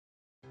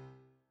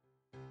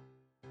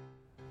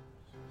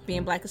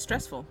Being Black is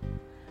stressful,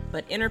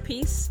 but inner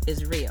peace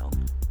is real.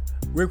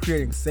 We're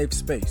creating safe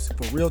space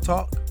for real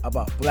talk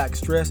about Black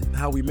stress and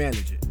how we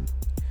manage it.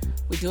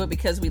 We do it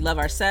because we love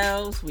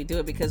ourselves, we do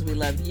it because we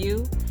love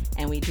you,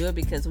 and we do it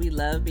because we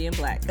love being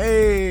Black.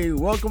 Hey,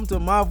 welcome to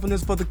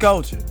Mindfulness for the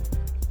Culture.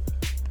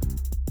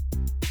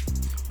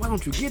 Why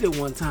don't you get it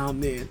one time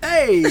then?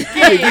 Hey,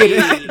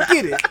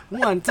 get it.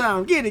 One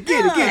time, get it.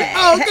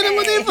 Oh, get it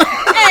with it.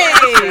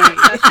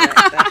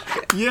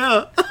 Hey!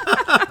 Yeah.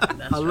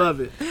 I love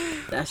it.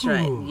 That's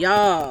right.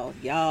 Y'all,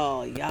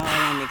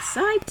 I'm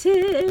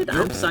excited.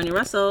 I'm Sonia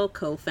Russell,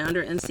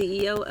 co-founder and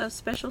CEO of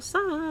Special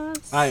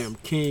Sauce. I am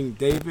King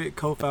David,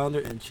 co-founder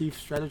and chief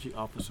strategy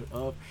officer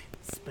of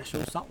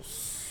Special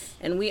Sauce.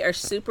 And we are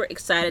super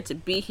excited to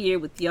be here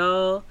with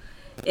y'all.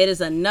 It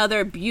is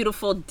another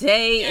beautiful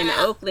day in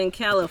Oakland,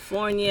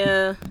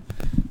 California,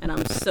 and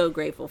I'm so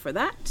grateful for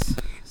that.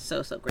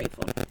 So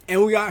grateful.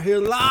 And we are here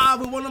live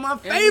with one of my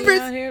favorites. We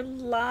are here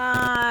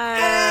live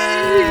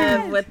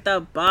with the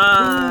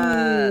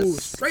boss. Ooh,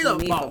 straight up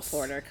Monifa boss.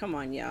 Porter. Come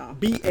on, y'all.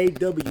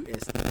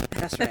 BAWS.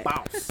 That's right.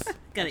 Boss.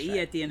 Got an E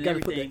at the end of Gotta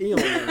put everything. the E on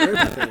there,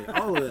 everything,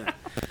 all of that.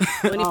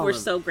 Monifa, All we're of it.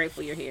 so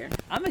grateful you're here.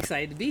 I'm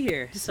excited to be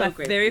here. It's So my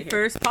great to very be here.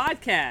 first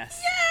podcast.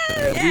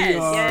 And we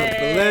are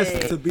Yay.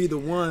 blessed to be the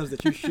ones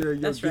that you share your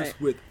That's gifts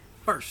right. with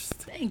first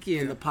Thank in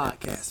you. the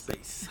podcast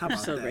space. How I'm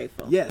about so that?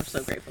 grateful. Yes. I'm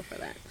so grateful for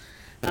that.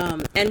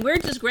 And we're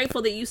just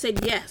grateful that you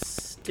said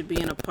yes to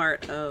being a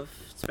part of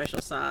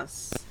Special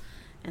Sauce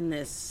and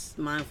this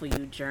Mindful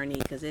You journey,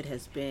 because it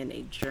has been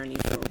a journey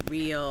for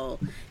real.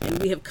 And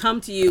we have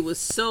come to you with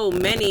so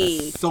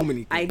many So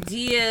many things.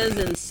 ideas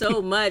and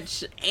so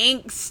much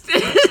angst,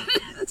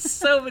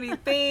 so many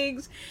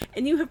things.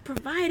 And you have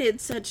provided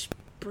such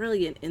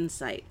brilliant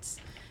insights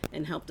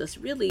and helped us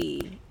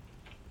really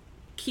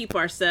keep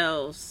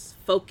ourselves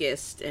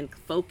focused,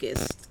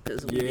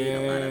 because we need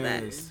a lot of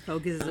that. Yes.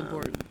 Focus is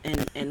important.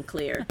 And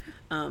clear.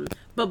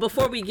 But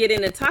before we get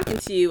into talking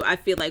to you, I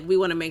feel like we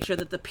want to make sure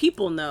that the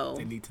people know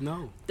They need to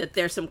know. that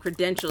there's some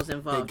credentials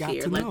involved got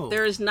here. to Like know.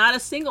 there is not a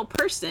single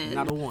person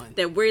Not a one.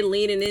 that we're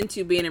leaning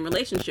into being in a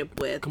relationship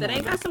with Come that on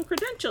ain't now. got some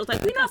credentials.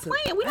 Like we're not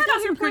playing. We're I not got out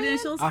here some playing.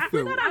 credentials. I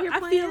feel- We're not out here I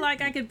playing. feel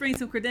like I could bring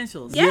some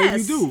credentials. Yeah. Yeah,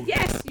 Yes, you do.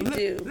 yes, you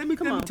do. Let me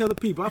Come on. tell the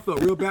people. I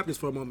felt real Baptist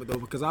for a moment though,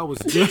 because I was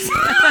just.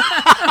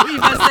 You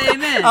must say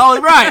amen. Oh,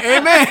 right.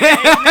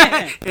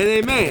 Amen. And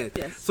amen.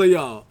 Yes. So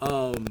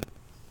y'all,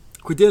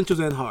 credentials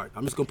and heart.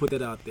 I'm just gonna put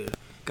that out there.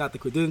 Got the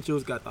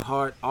credentials, got the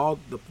heart, all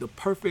the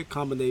perfect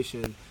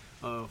combination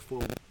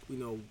for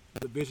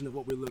the vision of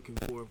what we're looking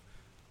for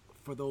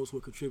those who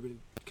are contributing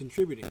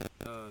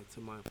to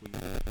Mindful You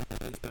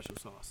and Special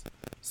Sauce.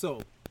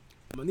 So,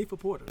 Monifa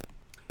Porter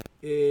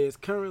is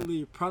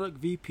currently product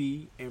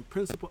VP and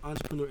principal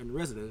entrepreneur in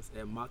residence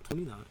at Mach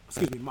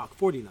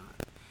 49.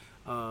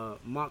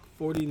 Mach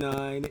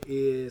 49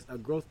 is a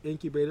growth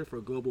incubator for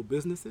global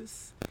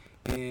businesses,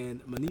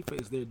 and Monifa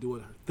is there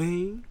doing her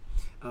thing.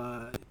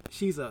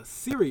 She's a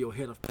serial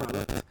head of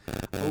product.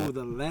 Over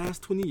the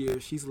last 20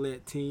 years, she's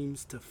led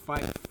teams to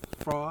fight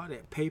fraud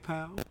at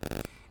PayPal,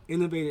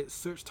 innovated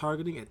search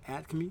targeting at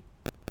Acme,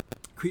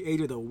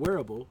 created a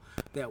wearable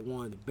that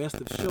won Best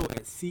of Show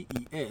at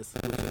CES,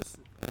 which is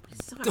We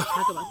still have to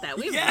talk about that.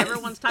 We've Yes. never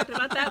once talked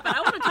about that, but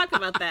I want to talk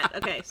about that.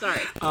 Okay,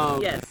 sorry.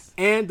 Yes.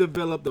 and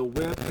developed a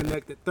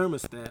web-connected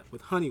thermostat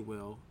with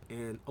Honeywell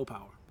and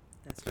Opower.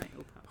 That's right.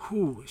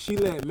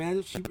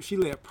 She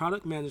led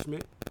product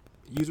management,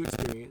 user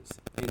experience,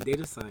 and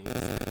data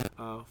science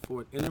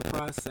for an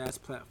enterprise SaaS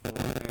platform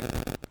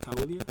at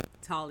Talia.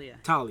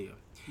 Talia.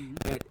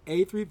 At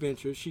A3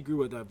 Ventures, she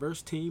grew a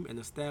diverse team and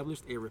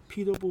established a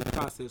repeatable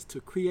process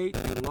to create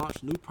and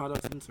launch new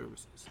products and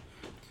services.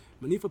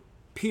 Monifa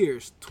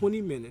peers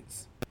 20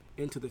 minutes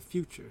into the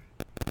future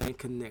and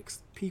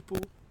connects people,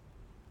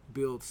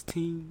 builds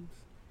teams,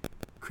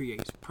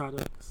 creates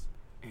products,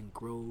 and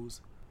grows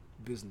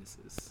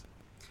businesses.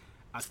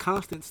 A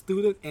constant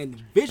student and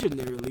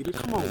visionary leader.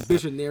 Come on,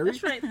 visionary.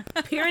 That's right.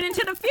 Peering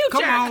into the future.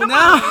 Come on Come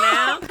now. on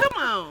now.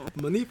 Come on.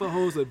 Monifa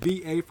holds a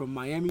BA from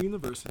Miami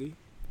University,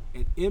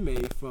 an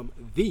MA from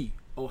The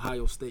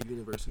Ohio State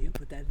University.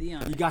 Put that V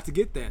on You it. got to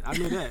get that. I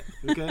know that.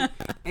 Okay.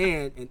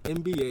 And an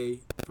MBA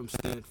from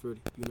Stanford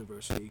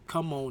University.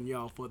 Come on,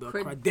 y'all, for the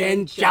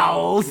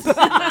credentials.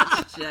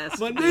 That's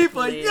just Monifa,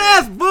 beautifully-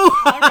 yes, boo.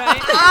 All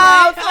right.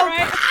 All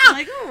right. I'm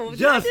like, oh,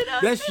 Just,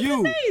 that's that's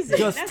you. amazing.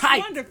 Just That's tight.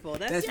 wonderful.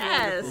 That's That's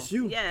Yes. That's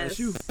you. Yes. That's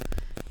you.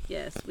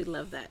 Yes, we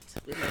love that.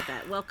 We love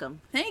that. Welcome.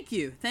 Thank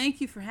you.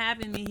 Thank you for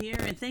having me here,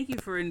 and thank you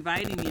for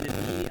inviting me to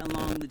be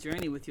along the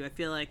journey with you. I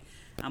feel like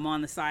I'm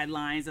on the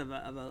sidelines of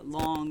a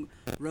long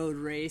road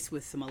race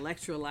with some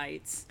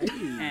electrolytes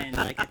and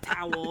like a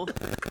towel,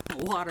 a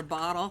water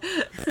bottle.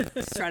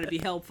 Just try to be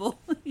helpful.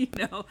 I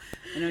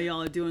know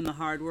y'all are doing the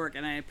hard work,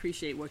 and I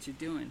appreciate what you're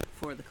doing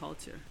for the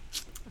culture.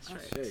 That's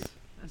right. Ashe.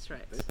 That's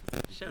right.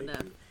 Show Thank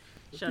enough.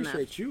 you. Show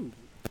enough.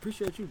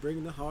 Appreciate you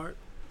bringing the heart,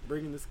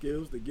 bringing the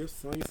skills, the gifts.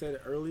 Sonya said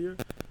it earlier.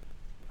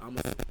 I'm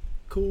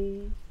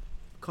cool,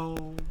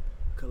 calm,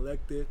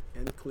 collected,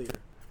 and clear.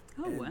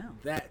 Oh, And wow.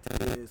 That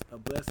is a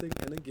blessing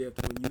and a gift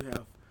when you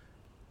have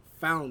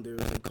founders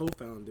and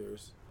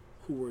co-founders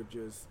who were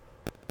just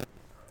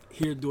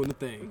here doing the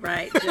thing.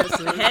 Right, just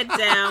head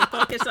down,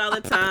 focus all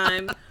the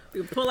time.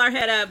 We pull our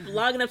head up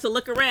long enough to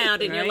look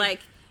around, and you're like,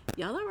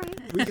 y'all all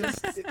right? We can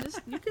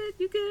You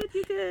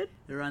good.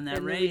 They're on that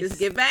And then race. we just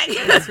get back.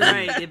 That's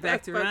right. Get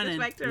back to Focus running.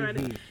 back to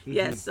running.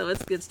 Yes, so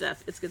it's good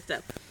stuff.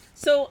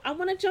 So I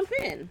want to jump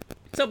in.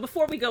 So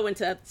before we go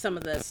into some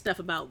of the stuff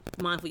about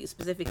Mindful Youth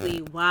specifically,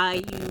 why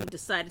you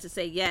decided to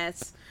say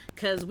yes,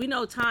 because we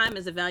know time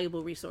is a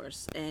valuable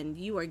resource, and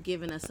you are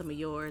giving us some of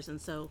yours,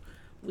 and so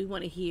we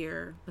want to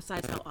hear,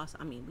 besides how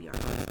awesome, I mean, we are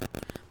awesome,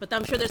 but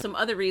I'm sure there's some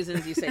other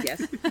reasons you said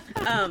yes.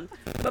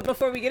 But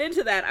before we get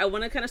into that, I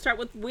want to kind of start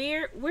with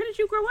where did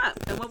you grow up,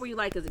 and what were you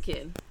like as a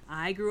kid?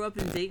 I grew up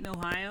in Dayton,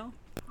 Ohio,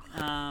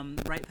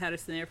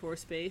 Wright-Patterson Air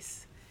Force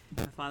Base.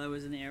 My father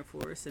was in the Air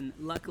Force, and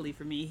luckily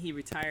for me, he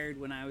retired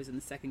when I was in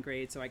the 2nd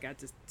grade, so I got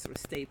to sort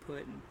of stay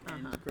put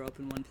and grow up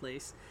in one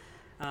place.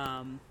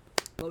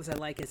 What was I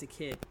like as a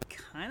kid?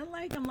 Kind of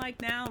like I'm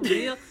like now,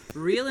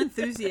 real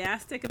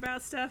enthusiastic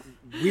about stuff.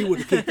 We would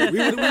have kicked it. We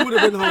would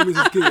have been homies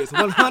as kids.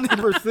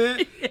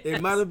 100%. Yes.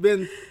 It might have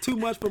been too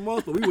much for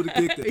most, but we would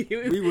have kicked it.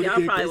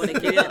 Y'all probably would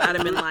have kicked it. I'd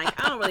have been like,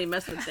 I don't really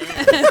mess with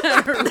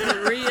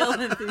things. Real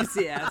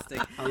enthusiastic.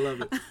 I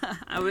love it.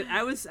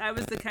 I was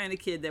the kind of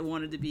kid that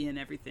wanted to be in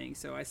everything,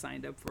 so I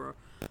signed up for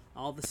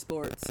all the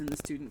sports and the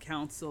student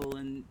council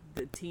and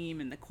the team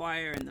and the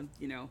choir and the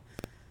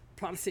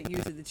Protestant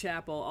youth of the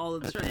chapel, all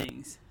of the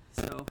things.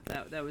 So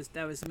that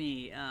was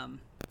me. A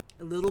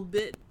little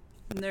bit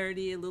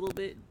nerdy, a little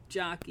bit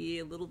jockey,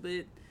 a little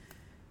bit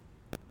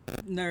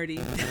nerdy.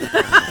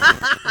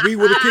 We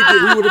would have kicked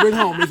it. We would have been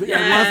home.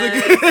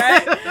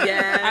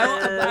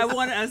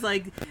 I was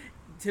like,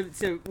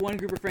 to one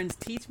group of friends,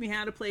 teach me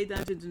how to play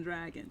Dungeons and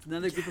Dragons.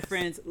 Another group of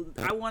friends,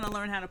 I want to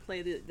learn how to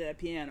play the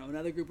piano.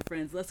 Another group of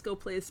friends, let's go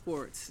play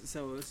sports.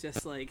 So it was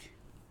just like,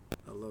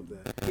 I love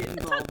that. Get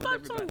involved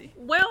with everybody.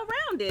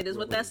 Well-rounded is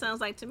what that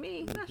sounds like to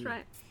me. That's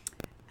right.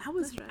 I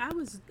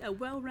was a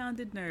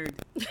well-rounded nerd.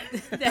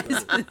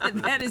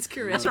 that is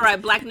correct. That's all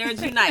right. Black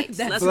nerds unite.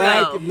 Let's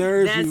Black go.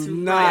 nerds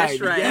unite.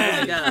 That's right.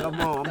 Yes. Let's go. Come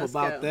on, I'm Let's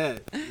about go.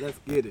 that. Let's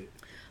get it.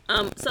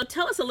 So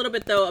tell us a little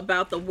bit though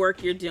about the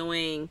work you're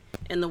doing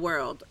in the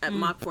world at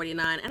Mach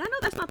 49, and I know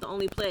that's not the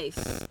only place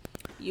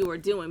you are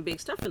doing big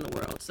stuff in the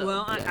world. So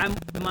well,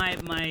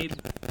 my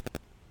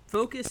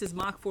focus is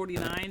Mach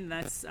 49.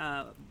 That's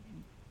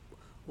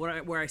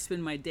where I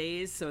spend my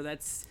days. So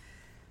that's,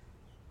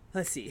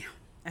 let's see.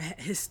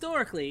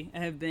 Historically, I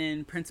have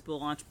been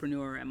principal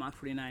entrepreneur at Mach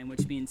 49,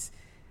 which means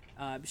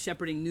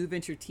shepherding new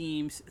venture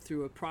teams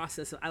through a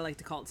process I like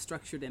to call it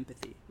structured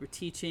empathy. We're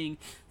teaching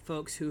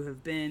folks who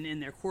have been in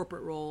their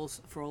corporate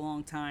roles for a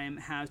long time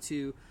how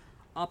to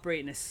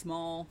operate in a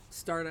small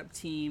startup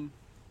team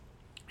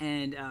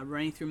and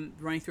running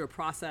through a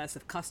process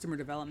of customer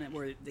development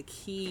where the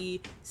key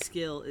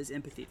skill is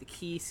empathy. The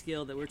key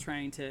skill that we're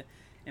trying to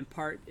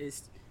impart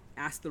is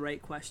ask the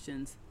right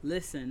questions,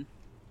 listen,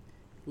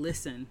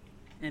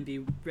 and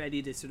be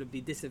ready to sort of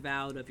be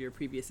disavowed of your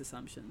previous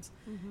assumptions.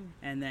 Mm-hmm.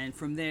 And then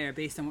from there,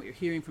 based on what you're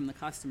hearing from the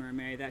customer,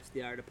 marry that to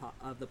the art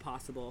of the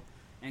possible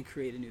and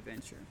create a new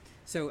venture.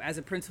 So as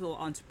a principal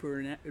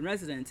entrepreneur in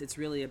residence, it's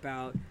really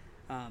about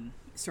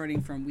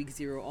starting from week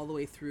 0 all the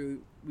way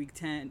through week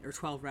 10 or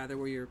 12 rather,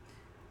 where you're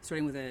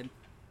starting with a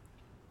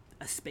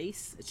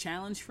space, a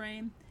challenge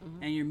frame,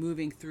 and you're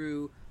moving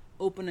through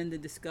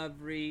open-ended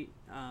discovery,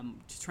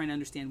 just trying to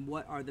understand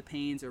what are the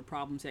pains or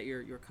problems that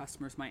your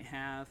customers might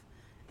have.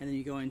 And then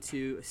you go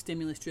into a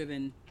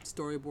stimulus-driven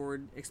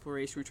storyboard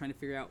exploration. We're trying to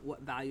figure out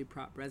what value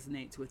prop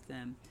resonates with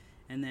them.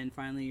 And then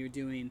finally, you're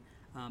doing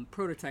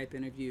prototype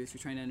interviews.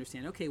 You're trying to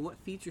understand, okay, what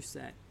feature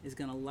set is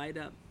going to light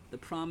up the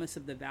promise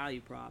of the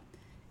value prop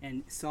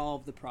and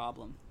solve the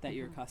problem that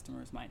your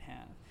customers might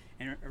have.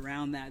 And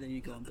around that, then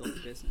you go and build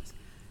the business.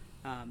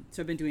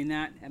 So I've been doing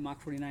that at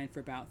Mach 49 for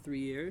about 3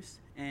 years.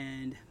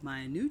 And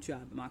my new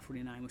job at Mach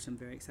 49, which I'm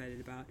very excited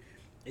about,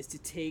 is to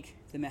take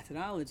the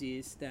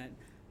methodologies that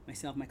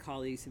myself and my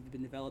colleagues have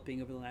been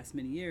developing over the last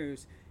many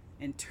years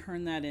and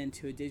turn that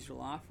into a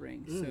digital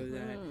offering so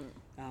that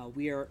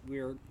we are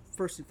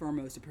first and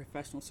foremost a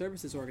professional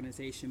services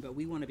organization, but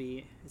we want to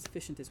be as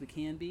efficient as we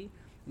can be,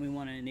 and we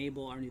want to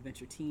enable our new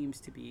venture teams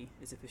to be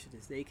as efficient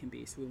as they can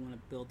be. So we want to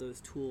build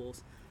those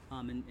tools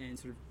and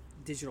sort of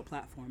digital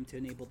platform to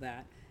enable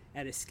that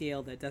at a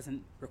scale that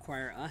doesn't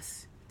require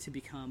us to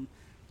become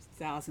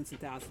thousands and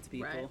thousands of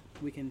people.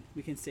 Right.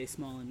 We can stay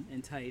small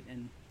and tight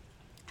and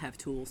have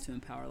tools to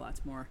empower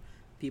lots more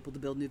people to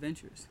build new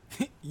ventures.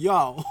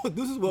 Y'all,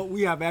 this is what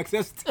we have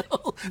access to.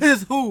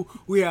 This is who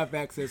we have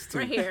access to.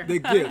 Right here. The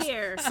gifts. Right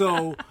here.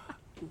 So,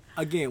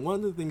 again, one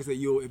of the things that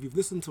if you've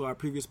listened to our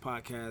previous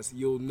podcast,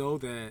 you'll know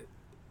that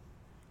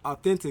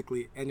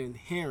authentically and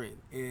inherent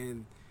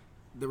in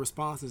the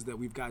responses that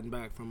we've gotten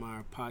back from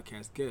our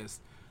podcast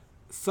guests,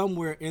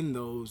 somewhere in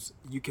those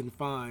you can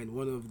find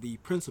one of the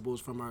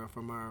principles from our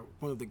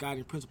one of the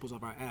guiding principles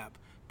of our app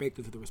baked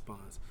into the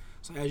response.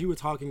 So as you were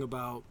talking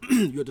about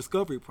your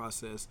discovery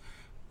process,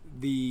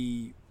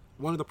 one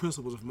one of the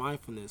principles of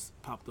mindfulness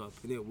popped up,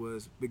 and it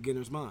was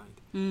beginner's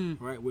mind,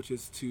 right? Which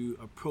is to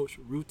approach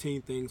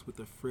routine things with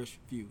a fresh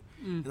view.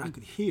 And I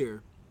could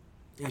hear,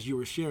 as you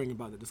were sharing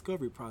about the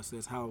discovery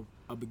process, how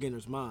a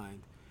beginner's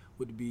mind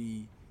would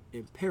be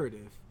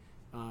imperative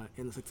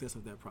in the success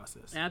of that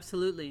process.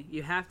 Absolutely,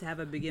 you have to have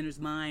a beginner's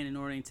mind in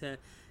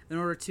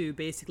order to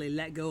basically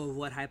let go of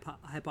what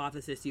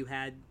hypothesis you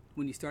had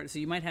when you started. So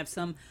you might have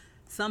some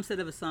set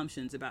of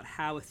assumptions about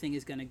how a thing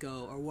is going to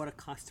go, or what a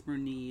customer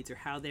needs, or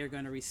how they're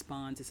going to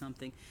respond to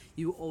something.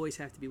 You always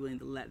have to be willing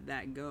to let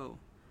that go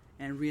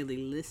and really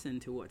listen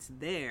to what's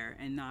there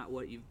and not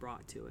what you've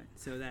brought to it.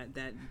 So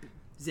that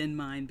Zen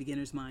mind,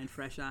 beginner's mind,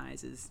 fresh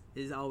eyes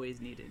is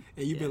always needed.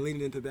 And you've been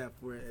leaning into that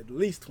for at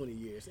least 20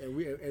 years, and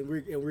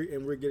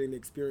we're getting the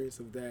experience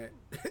of that.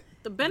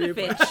 The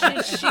benefit,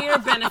 sheer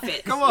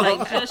benefit. Come on,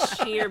 like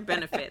just sheer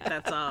benefit.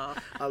 That's all.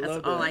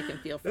 That's all I can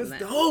feel from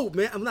That's that. dope,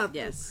 man. I'm not.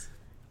 Yes.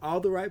 All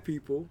the right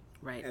people,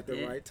 Right. at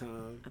the right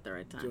time, At the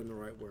right time. doing the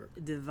right work.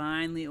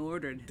 Divinely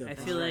ordered. I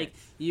feel Right. like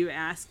you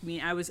asked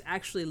me, I was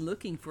actually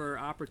looking for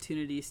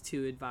opportunities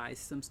to advise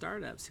some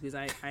startups because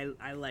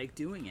I like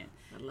doing it.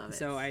 I love it.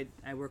 So I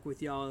work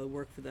with y'all. I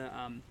work for the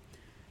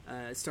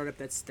startup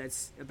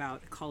that's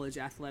about college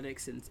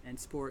athletics and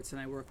sports,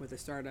 and I work with a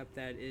startup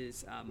that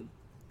is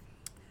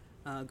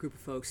a group of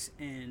folks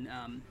in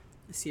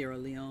Sierra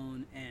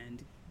Leone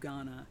and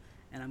Ghana,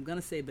 and I'm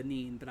gonna say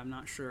Benin, but I'm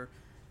not sure.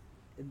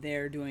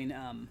 They're doing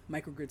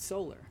microgrid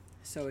solar,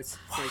 so it's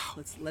like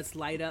let's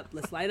light up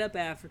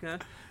Africa,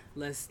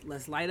 let's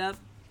light up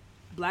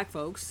Black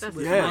folks That's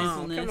with Yes.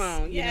 mindfulness. Come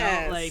on, you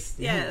yes, know, like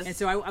yes. And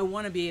so I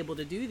want to be able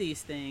to do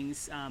these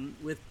things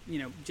with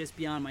just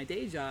beyond my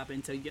day job.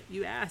 And so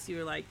you asked, you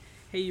were like,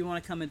 hey, you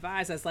want to come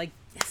advise? I was like,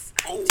 yes,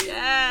 I do.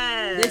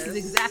 Yes. This is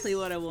exactly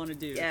what I want to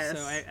do. Yes.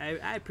 So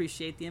I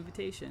appreciate the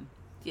invitation.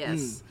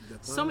 Yes.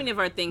 that's So many of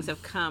our things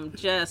have come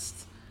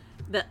just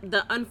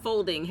the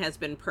unfolding has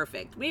been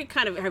perfect. We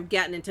kind of have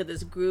gotten into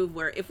this groove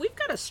where if we've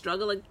got to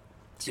struggle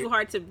too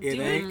hard to do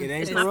ain't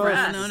it's for not for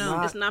us. us.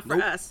 No. It's not for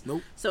Nope. us.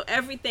 Nope. So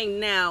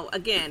everything now,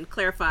 again,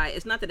 clarify,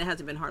 it's not that it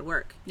hasn't been hard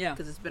work. Yeah.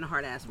 Because it's been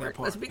hard ass work.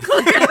 part. Let's be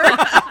clear.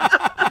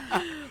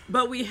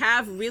 But we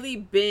have really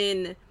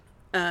been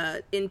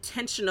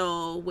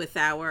intentional with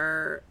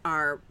our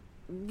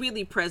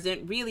really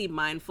present, really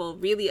mindful,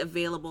 really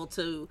available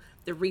to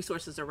the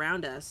resources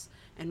around us,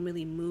 and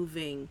really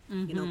moving,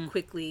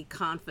 quickly,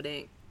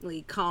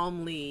 confidently,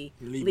 calmly,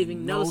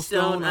 leaving no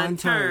stone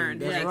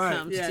unturned when That's it right.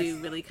 comes Yes. to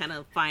really kind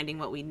of finding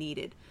what we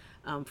needed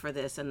for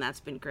this, and that's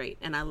been great.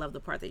 And I love the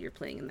part that you're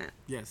playing in that.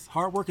 Yes,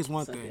 hard work is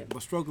one So thing, good.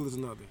 but struggle is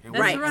another. And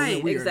That's we-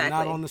 right, We are exactly.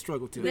 not on the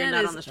struggle team. We're That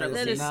not is- on the struggle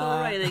That team. is so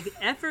Not- right. Like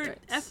effort, Right.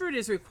 effort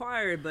is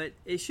required, but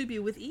it should be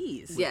with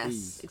ease. Yes,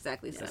 ease.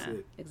 exactly so. That's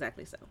it.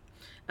 Exactly so.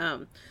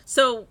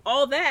 So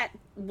all that,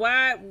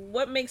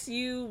 what makes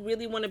you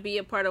really want to be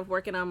a part of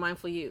working on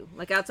Mindful You?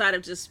 Like outside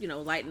of just,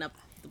 lighting up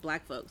the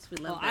Black folks. We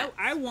love Well, that.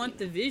 I want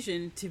the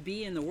vision to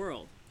be in the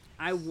world.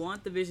 I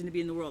want the vision to be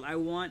in the world. I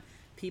want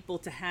people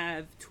to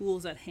have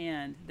tools at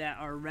hand that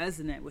are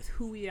resonant with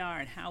who we are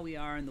and how we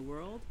are in the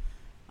world,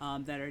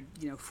 that are,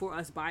 for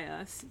us, by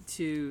us,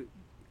 to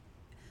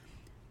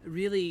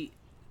really,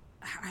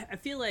 I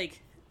feel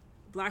like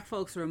Black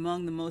folks are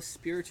among the most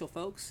spiritual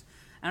folks.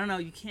 I don't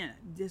know,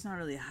 there's not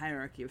really a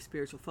hierarchy of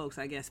spiritual folks,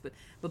 I guess,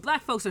 but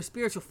Black folks are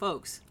spiritual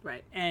folks.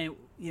 Right. And,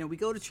 we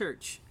go to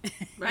church.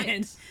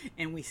 Right.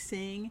 and we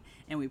sing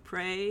and we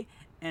pray.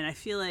 And I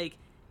feel like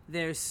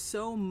there's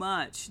so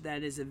much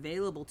that is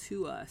available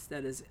to us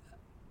that is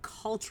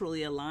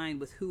culturally aligned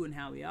with who and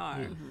how we are.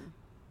 Mm-hmm.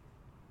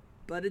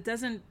 But it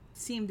doesn't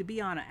seem to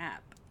be on an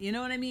app. You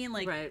know what I mean?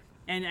 Like, Right.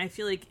 And I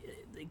feel like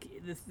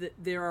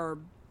there are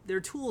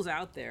tools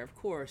out there, of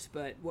course,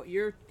 but what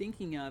you're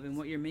thinking of and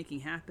what you're making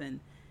happen,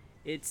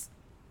 it's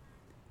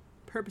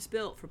purpose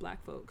built for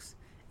Black folks.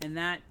 And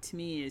that, to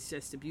me, is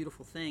just a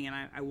beautiful thing, and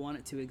I want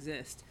it to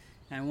exist.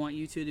 And I want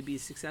you two to be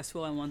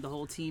successful. I want the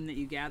whole team that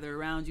you gather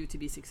around you to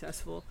be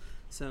successful.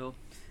 So,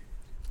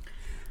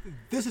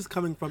 This is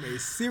coming from a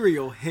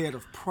serial head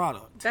of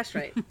product. That's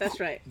right. That's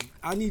right.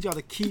 I need y'all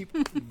to keep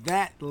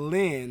that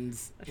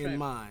lens in right.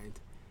 mind.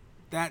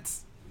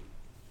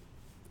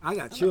 I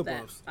got chill that.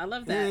 bumps. I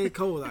love It that. ain't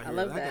cold out I here.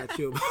 love I that. got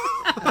chill bumps.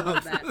 I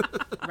love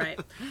that. Right.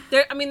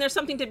 There's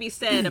something to be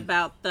said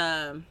about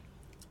the,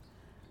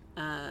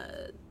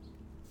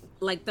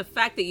 like the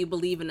fact that you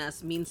believe in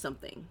us means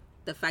something.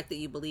 The fact that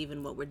you believe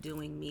in what we're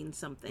doing means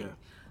something.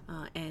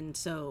 And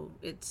so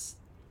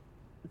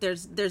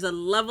there's a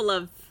level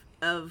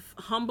of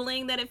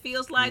humbling that it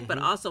feels like, but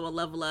also a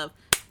level of,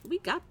 we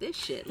got this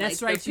shit.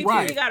 That's like, right, The you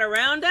people do. we got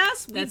around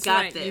us, we that's got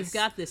right. this. You've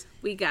got this.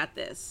 We got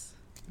this.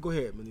 Go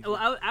ahead, Monique.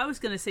 Well, I was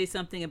going to say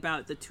something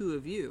about the two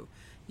of you.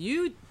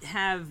 You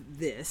have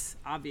this,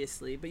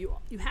 obviously, but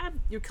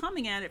you're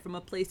coming at it from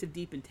a place of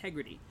deep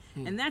integrity,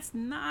 and that's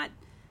not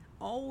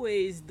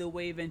always the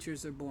way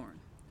ventures are born,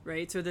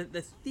 right? So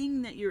the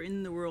thing that you're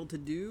in the world to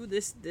do,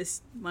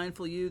 this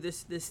mindful you,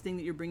 this thing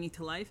that you're bringing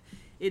to life,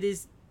 it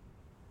is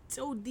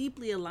so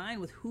deeply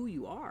aligned with who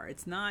you are.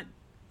 It's not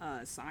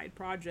a side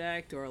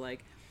project or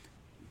like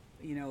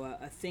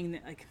a thing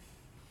that, like,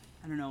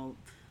 I don't know,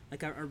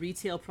 like a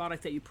retail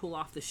product that you pull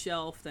off the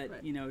shelf that,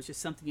 Right. is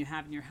just something you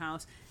have in your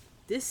house.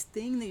 This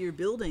thing that you're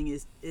building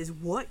is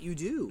what you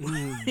do.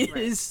 It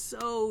Right. is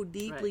so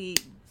deeply,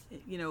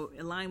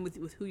 aligned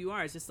with who you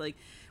are. It's just like,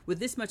 with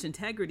this much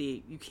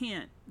integrity, you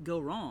can't go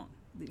wrong.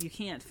 You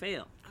can't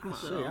fail.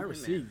 Sure, I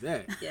received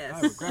that. Yes. I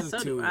have So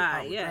gratitude. do I.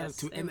 have Yes.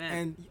 gratitude.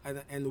 Amen.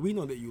 And we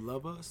know that you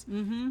love us,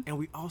 and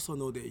we also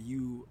know that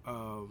you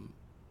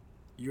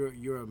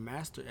you're a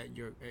master at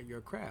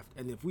your craft.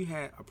 And if we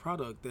had a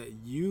product that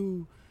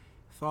you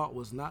thought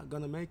was not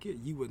gonna make it,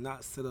 you would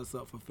not set us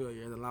up for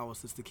failure and allow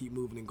us just to keep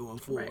moving and going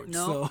forward. Right.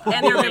 No. So,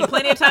 And there have been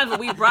plenty of times when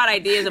we brought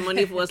ideas and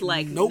Monifa was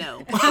like, Nope.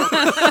 no.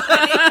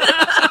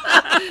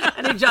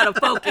 I need y'all to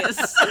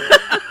focus.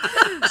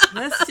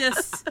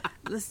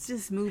 Let's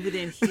just move it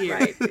in here.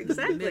 Right, in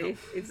the middle.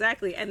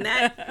 exactly. And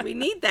that, we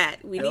need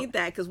that. We need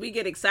that because we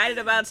get excited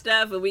about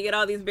stuff and we get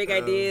all these big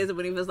ideas and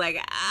Monifa's like,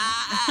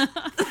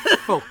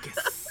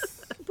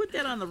 focus. Put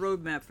that on the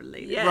roadmap for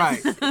later. yes.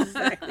 Right.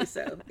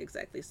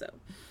 Exactly so.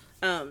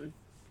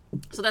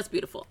 So that's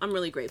beautiful. I'm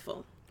really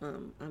grateful.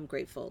 I'm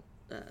grateful.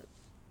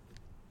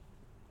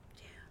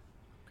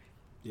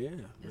 Yeah,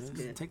 That's man.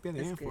 good. Take that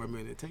That's in for a good.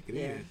 minute. Take it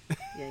Yeah.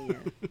 in. Yeah.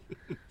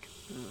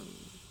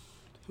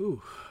 Ooh,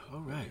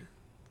 all right.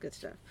 Good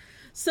stuff.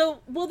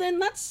 So, well, then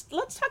let's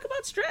talk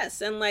about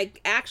stress and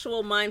like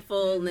actual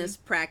mindfulness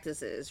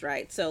practices,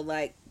 right? So,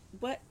 like,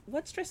 what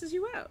stresses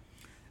you out?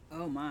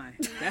 Oh my,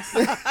 that's.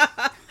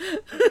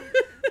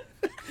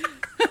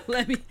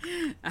 Let me.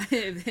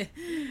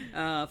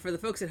 For the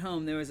folks at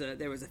home, there was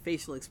a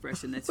facial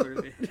expression that sort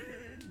of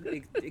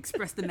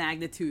expressed the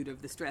magnitude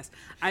of the stress.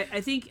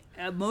 I think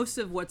most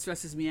of what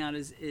stresses me out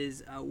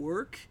is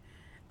work,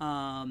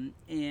 and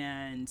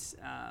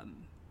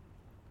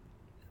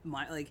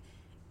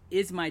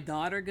is my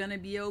daughter gonna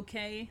be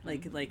okay?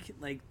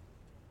 Like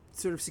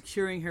sort of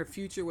securing her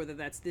future, whether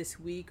that's this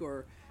week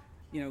or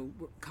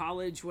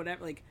college,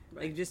 whatever.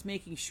 Like just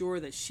making sure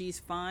that she's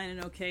fine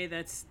and okay.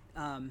 That's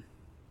I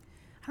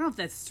don't know if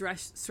that's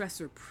stress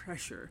or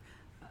pressure.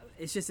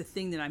 It's just a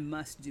thing that I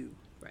must do.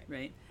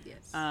 Right.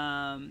 Yes.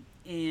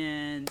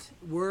 And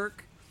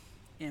work.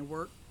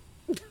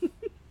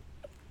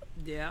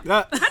 Yeah.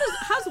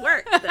 How's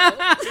work though?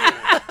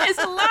 It's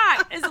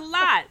a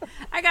lot.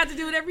 I got to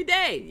do it every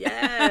day.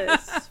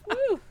 Yes.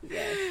 Woo.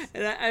 Yes.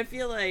 And I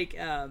feel like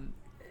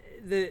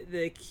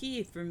the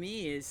key for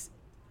me is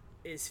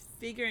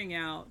figuring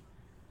out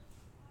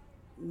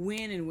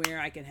when and where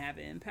I can have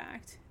an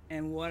impact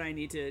and what I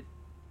need to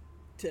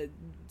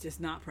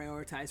just not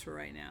prioritize for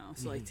right now.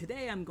 So like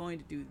today I'm going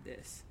to do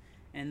this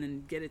and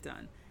then get it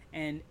done.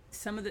 And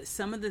some of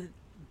the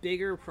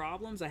bigger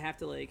problems I have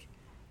to like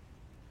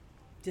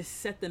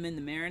just set them in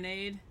the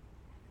marinade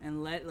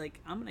and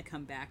I'm going to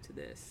come back to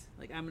this.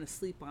 Like I'm going to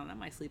sleep on it. I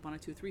might sleep on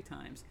it 2-3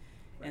 times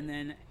and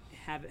then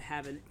have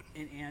an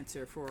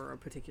answer for a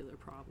particular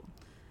problem.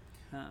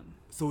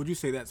 So would you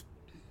say that's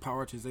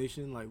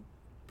prioritization? Like,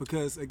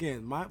 because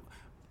again,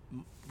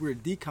 we're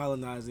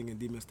decolonizing and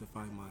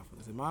demystifying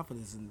mindfulness. And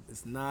mindfulness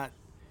is not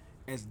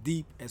as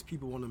deep as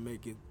people want to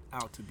make it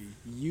out to be.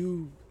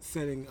 You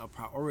setting a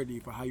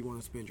priority for how you want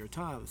to spend your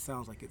time, it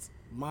sounds like it's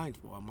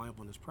a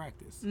mindfulness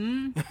practice.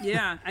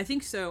 Yeah, I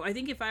think so. I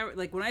think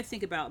when I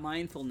think about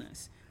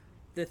mindfulness,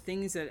 the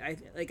things that I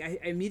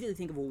immediately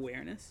think of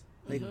awareness.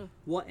 Like,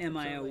 what am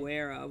I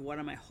aware of? What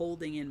am I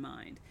holding in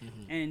mind?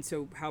 And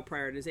so how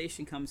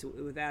prioritization comes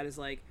with that is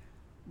like,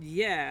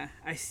 yeah,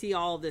 I see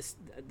all this,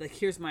 like,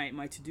 here's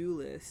my to-do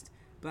list,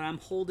 but I'm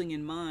holding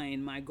in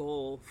mind my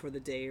goal for the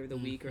day or the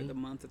week or the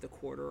month or the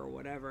quarter or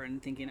whatever,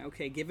 and thinking,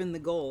 okay, given the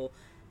goal,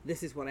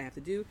 this is what I have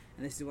to do,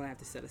 and this is what I have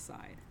to set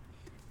aside.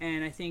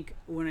 And I think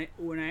when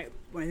I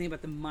think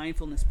about the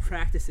mindfulness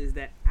practices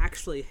that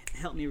actually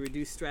help me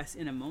reduce stress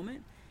in a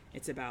moment,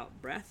 it's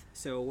about breath.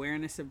 So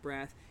awareness of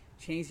breath,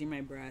 changing my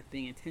breath,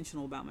 being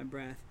intentional about my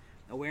breath,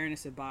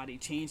 awareness of body,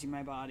 changing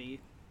my body,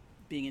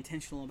 being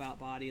intentional about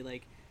body,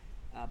 like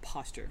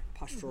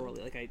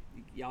posturally. Like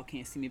y'all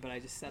can't see me, but I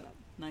just sat up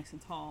nice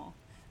and tall,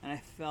 and I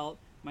felt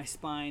my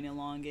spine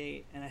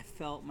elongate, and I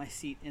felt my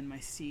seat in my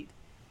seat,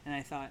 and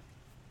I thought,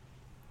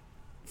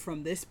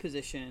 from this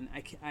position,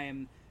 I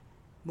am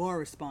more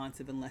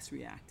responsive and less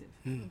reactive,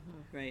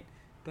 right?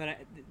 But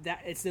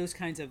it's those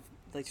kinds of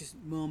like just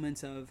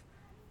moments of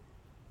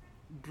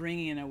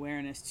bringing an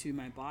awareness to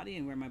my body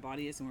and where my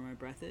body is and where my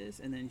breath is,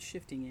 and then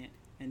shifting it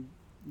and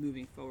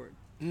moving forward.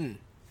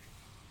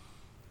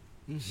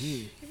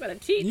 You better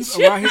teach.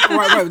 Right.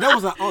 That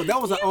was on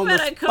the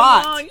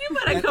spot. You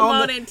better come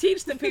on and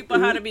teach the people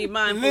how to be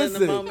mindful in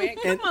the moment.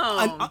 Come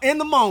on. In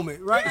the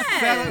moment, right?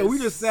 Yes. We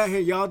just sat here.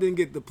 Y'all didn't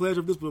get the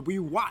pleasure of this, but we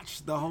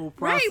watched the whole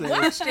process. Right,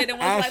 watched it and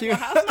was like, well,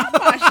 how's my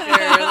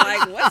posture?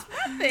 Like, what's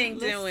my thing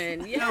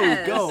doing? Yes.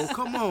 There we go.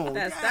 Come on.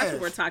 That's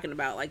what we're talking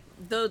about. Like,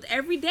 those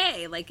every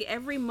day, like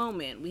every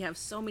moment, we have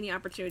so many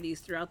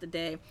opportunities throughout the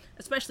day,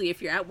 especially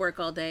if you're at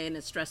work all day and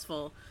it's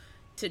stressful,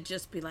 to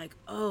just be like,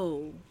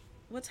 oh,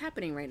 what's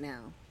happening right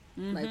now?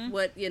 Like,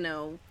 what,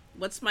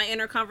 what's my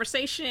inner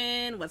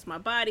conversation? What's my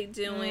body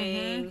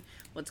doing?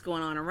 What's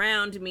going on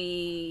around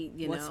me?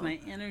 What's my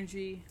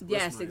energy?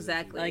 Yes,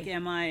 exactly. Like,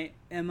 am I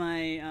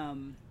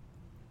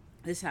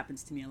this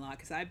happens to me a lot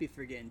because I'd be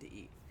forgetting to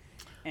eat.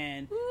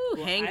 And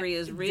hangry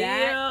is real.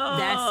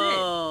 That's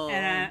it.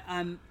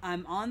 And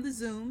I'm on the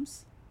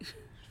Zooms.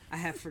 I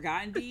have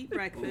forgotten to eat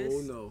breakfast.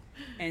 Oh no!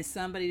 And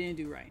somebody didn't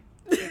do right.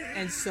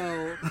 And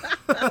so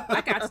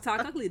I got to talk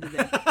ugly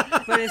today,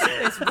 but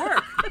it's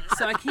work.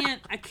 So I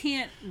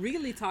can't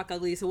really talk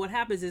ugly. So what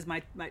happens is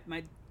my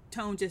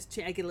tone just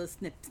I get a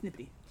little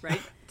snippy,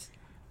 right?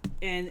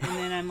 And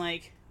then I'm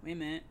like, wait a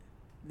minute,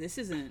 this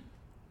isn't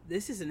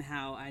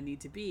how I need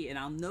to be. And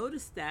I'll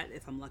notice that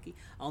if I'm lucky,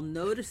 I'll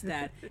notice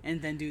that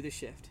and then do the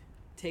shift,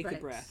 take the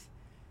breath.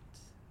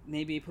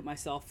 Maybe put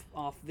myself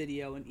off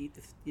video and eat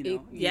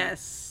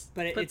yes.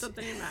 But put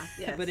something in your mouth.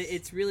 Yes. But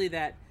it's really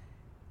that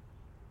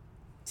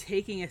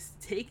taking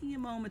a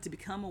moment to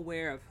become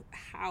aware of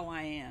how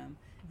I am,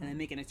 and then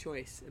making a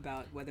choice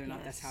about whether or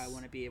not that's how I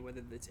want to be,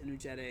 whether it's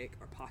energetic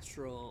or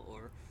postural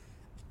or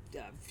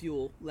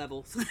fuel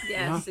levels.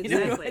 Yes,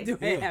 exactly. Do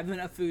I have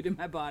enough food in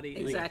my body?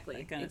 Exactly,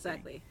 Like,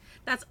 exactly.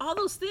 That's all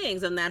those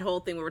things, and that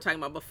whole thing we were talking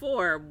about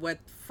before.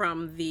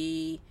 From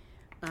the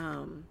that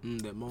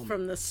moment.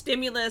 From the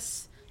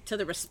stimulus to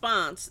the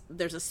response,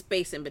 there's a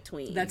space in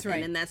between. That's right.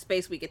 And in that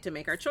space, we get to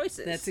make our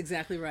choices. That's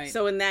exactly right.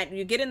 So in that,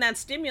 you get in that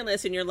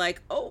stimulus, and you're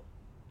like, oh,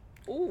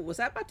 was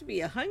that about to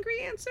be a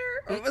hungry answer,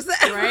 or was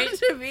that about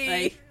to be?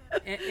 Like,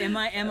 am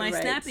I Right.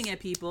 snapping at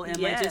people?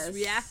 Am I just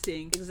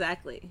reacting?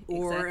 Exactly.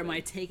 Or am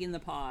I taking the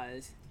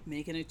pause,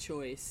 making a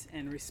choice,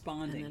 and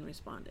responding? And then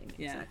responding.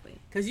 Yeah. Exactly.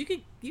 Because you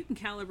can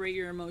calibrate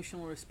your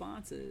emotional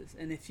responses,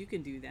 and if you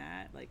can do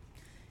that, like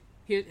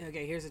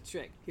here's a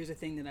trick. Here's a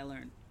thing that I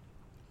learned.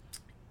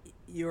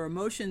 Your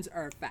emotions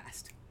are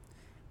fast,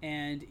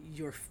 and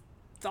your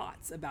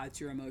thoughts about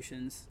your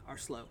emotions are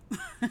slow.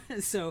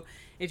 So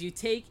if you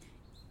take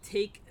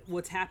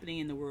what's happening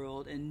in the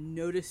world and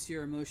notice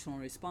your emotional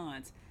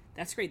response,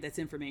 that's great. That's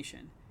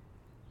information.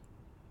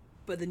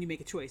 But then you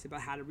make a choice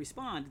about how to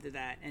respond to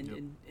that,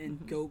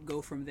 and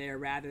go from there,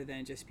 rather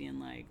than just being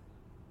like,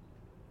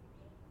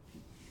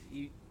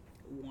 you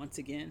once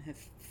again have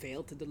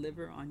failed to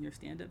deliver on your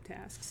stand-up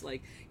tasks.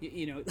 Like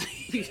you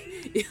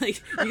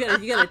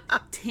gotta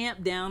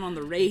tamp down on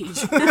the rage.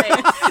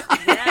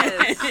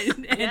 Yes.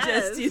 and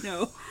just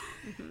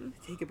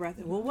take a breath.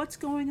 Well, what's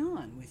going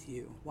on with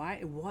you? Why?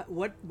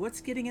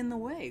 What's getting in the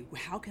way?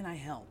 How can I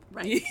help?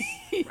 Right.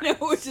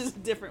 Which is a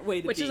different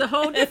way to Which be. is a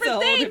whole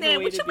different thing.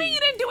 Then, what you mean you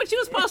didn't do what you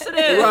were supposed to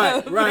do?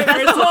 Right.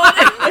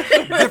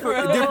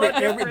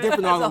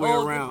 different all the way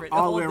around.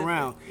 All the way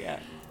around.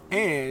 Yeah.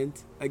 And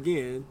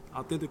again,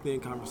 authentically in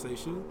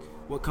conversation,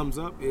 what comes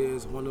up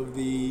is one of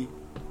the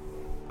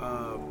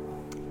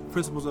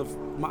principles of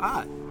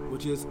Ma'at,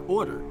 which is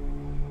order.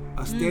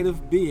 A state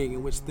of being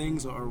in which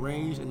things are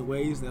arranged in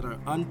ways that are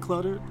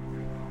uncluttered,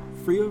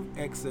 free of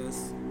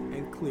excess,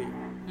 and clear.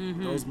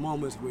 Those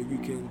moments where you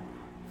can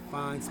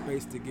find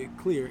space to get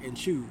clear and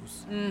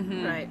choose.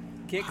 Right.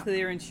 Get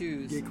clear and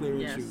choose. Get clear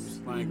and choose.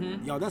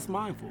 Like, yo, that's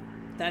mindful.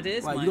 That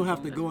is Like, you don't have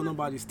to mindfulness. go in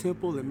nobody's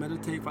temple and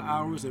meditate for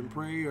hours and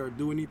pray or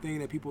do anything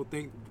that people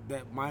think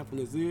that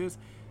mindfulness is.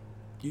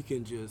 You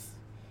can just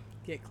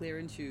Get clear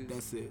and choose.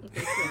 That's it.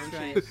 That's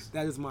right.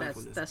 That is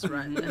mindfulness. That's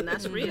right, and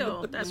that's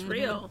real. That's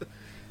real.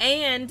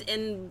 And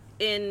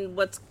in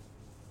what's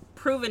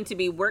proven to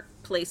be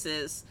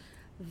workplaces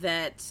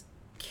that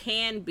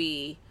can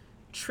be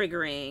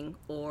triggering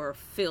or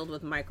filled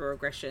with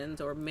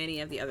microaggressions or many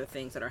of the other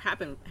things that are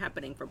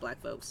happening for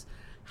Black folks,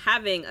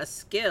 having a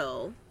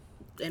skill,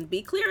 and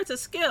be clear, it's a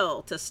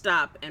skill to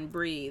stop and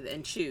breathe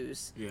and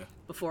choose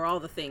before all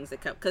the things that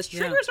come, because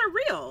triggers are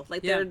real.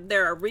 Like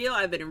they're real.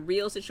 I've been in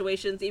real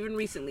situations, even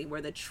recently,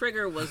 where the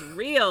trigger was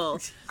real,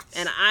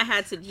 and I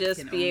had to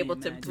just be able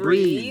to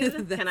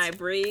breathe. Can I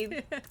breathe?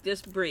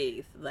 Just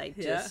breathe, like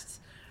just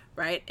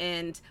right.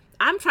 And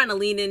I'm trying to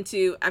lean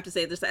into. I have to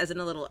say this as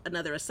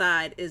another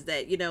aside is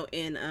that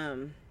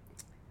in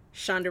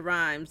Shonda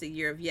Rhimes, The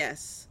Year of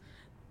Yes,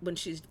 when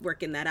she's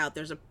working that out,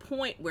 there's a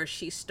point where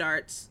she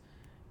starts.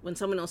 When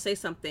someone will say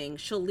something,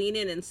 she'll lean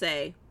in and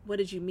say, "What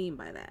did you mean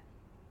by that?"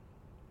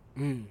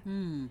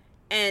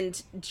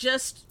 And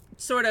just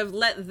sort of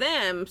let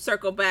them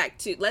circle back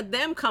to, let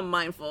them come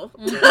mindful.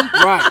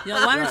 Right.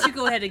 Why don't you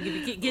go ahead and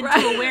get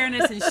into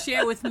awareness and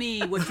share with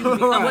me what you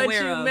become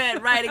aware of.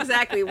 Meant. Right,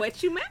 exactly.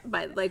 What you meant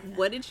by, like,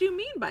 what did you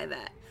mean by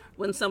that?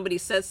 When somebody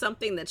says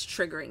something that's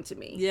triggering to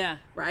me. Yeah.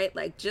 Right?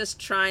 Like, just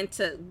trying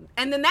to,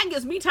 and then that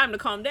gives me time to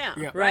calm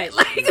down. Yeah. Right.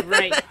 Like,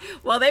 right.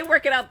 While they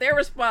working out their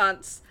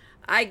response,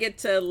 I get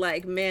to,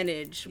 like,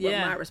 manage what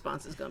my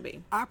response is going to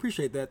be. I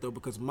appreciate that, though,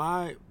 because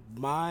my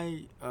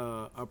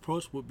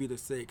approach would be to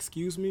say,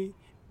 excuse me,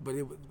 but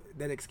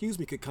that excuse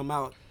me could come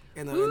out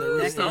in a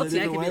really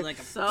analytical way. Like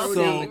a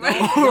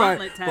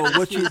right.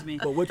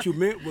 But what you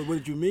meant, what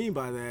did you mean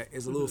by that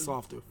is a little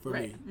softer for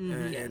me.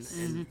 And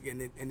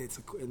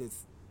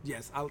it's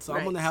yes. So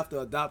I'm gonna have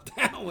to adopt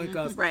that one,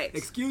 because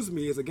excuse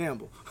me is a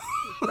gamble.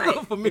 Right.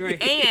 For me.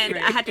 And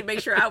I had to make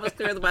sure I was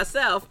clear with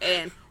myself.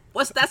 And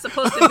what's that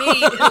supposed to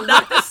mean is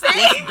not the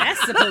same.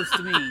 That's supposed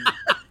to mean.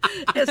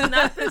 It's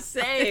not the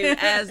same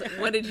as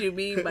what did you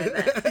mean by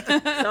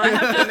that? So I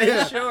have to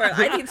make sure.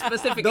 I need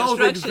specific Those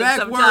instructions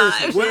exact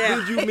sometimes. words.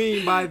 What did you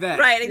mean by that?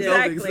 Right, Those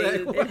exactly.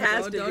 exact It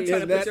has Don't to try be. to In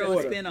put that your own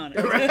order. spin on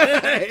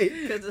it.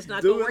 Because it's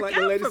not Do going it to work like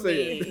the out lady for said.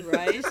 me.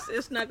 Right?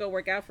 It's not going to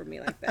work out for me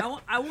like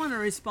that. I want to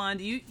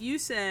respond. You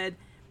said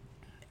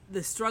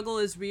the struggle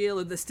is real,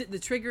 or the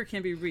trigger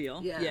can be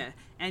real. Yeah.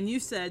 And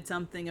you said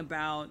something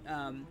about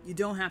you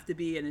don't have to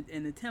be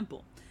in a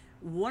temple.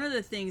 One of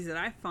the things that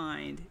I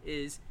find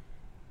is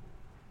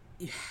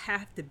you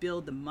have to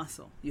build the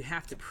muscle. You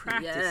have to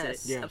practice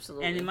Yes, it. Yeah.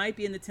 absolutely. And it might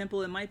be in the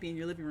temple, it might be in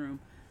your living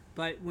room.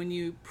 But when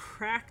you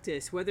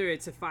practice, whether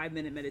it's a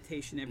 5-minute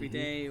meditation every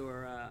day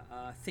or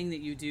a thing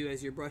that you do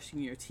as you're brushing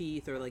your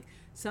teeth or like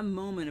some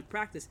moment of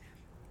practice,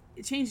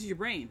 it changes your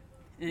brain.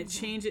 And it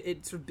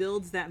sort of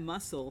builds that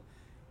muscle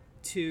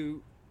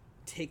to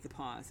take the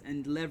pause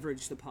and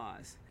leverage the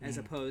pause as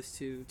opposed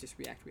to just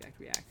react.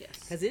 Yes.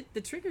 Because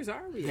the triggers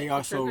are real. They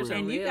are so triggers real.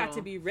 are And you got real.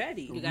 to be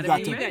ready. You got got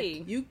to be be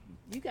ready.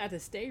 You got to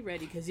stay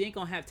ready because you ain't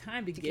gonna have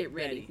time to get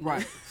ready.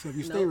 Right. So if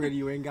you stay Nope. ready,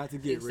 you ain't got to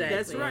get Exactly. ready.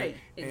 That's right.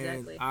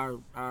 Exactly.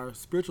 And our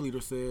spiritual leader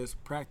says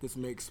practice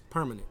makes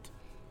permanent.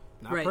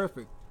 Not Right.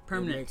 perfect.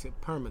 Permanent. It makes it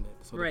permanent.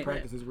 So Right. the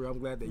practice is real. I'm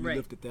glad that you Right.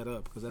 lifted that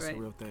up because that's Right. a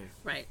real thing.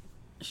 Right.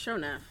 Sure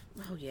enough.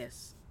 Oh,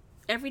 yes.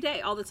 Every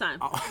day, all the time.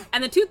 Oh.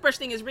 And the toothbrush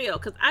thing is real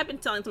because I've been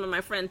telling some of my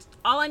friends,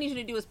 all I need you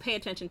to do is pay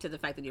attention to the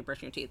fact that you're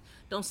brushing your teeth.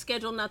 Don't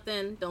schedule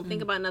nothing. Don't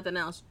think about nothing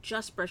else.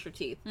 Just brush your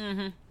teeth.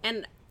 Mm-hmm.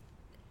 And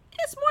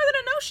it's more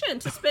than a notion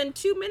to spend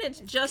 2 minutes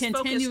just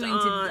focused Continuing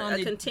on a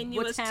the-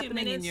 continuous what's 2 happening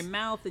minutes. in your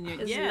mouth and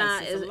your It's yes,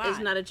 not it's a lot. it's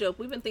not a joke.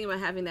 We've been thinking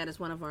about having that as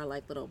one of our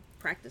like little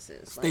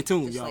practices. Stay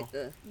tuned, just y'all.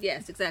 Like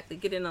yes, exactly.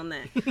 Get in on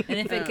that. And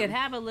if it could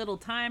have a little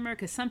timer,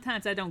 because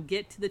sometimes I don't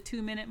get to the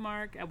 2-minute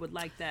mark, I would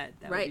like that.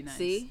 That would be Right? nice.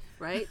 See,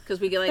 right? Because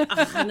we get like,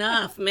 oh,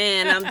 enough,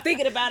 man. I'm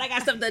thinking about. I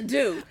got something to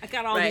do. I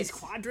got all Right. these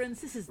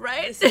quadrants. This is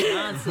Right? This is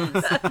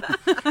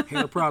nonsense.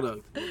 Hair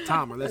product.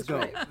 Timer. Let's go.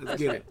 right. Let's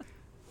That's get right.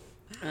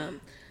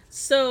 it.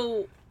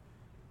 So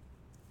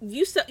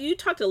you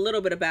talked a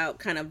little bit about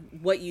kind of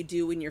what you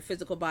do in your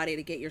physical body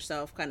to get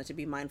yourself kind of to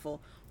be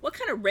mindful. What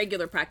kind of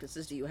regular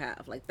practices do you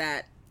have? Like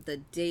that, the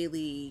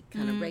daily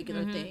kind of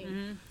regular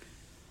thing?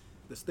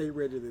 To stay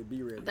ready to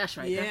be ready. That's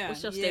right.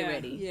 Let's just stay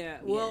ready. Yeah.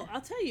 Well,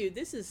 I'll tell you,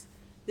 this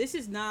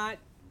is not.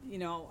 You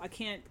know, I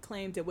can't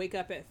claim to wake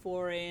up at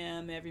 4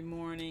 a.m. every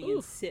morning and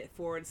Oof. sit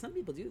forward. Some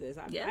people do this.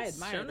 I Yes,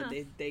 admire sure that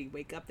enough. they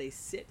wake up, they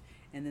sit,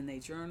 and then they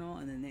journal,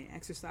 and then they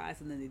exercise,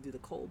 and then they do the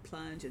cold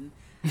plunge. And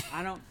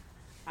I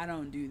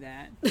don't do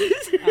that.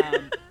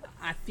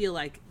 I feel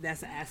like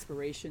that's an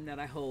aspiration that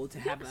I hold to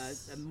have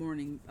a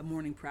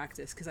morning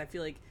practice, because I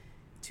feel like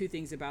two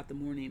things about the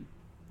morning.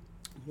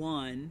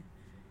 One,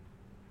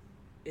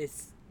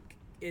 it's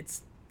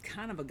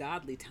kind of a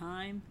godly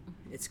time.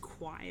 It's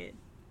quiet.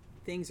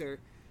 Things are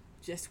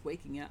just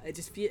waking up.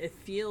 It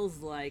feels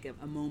like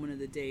a moment of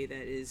the day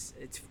that it's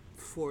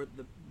for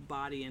the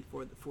body and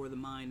for the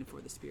mind and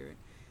for the spirit.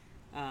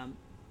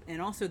 And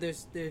also,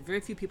 there's very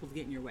few people to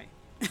get in your way.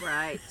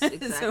 Right.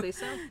 Exactly.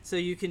 So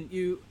you can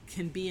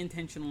be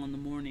intentional in the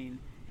morning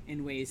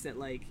in ways that,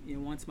 like, you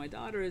know, once my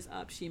daughter is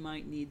up, she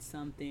might need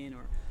something,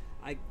 or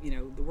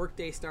the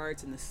workday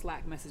starts and the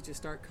Slack messages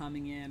start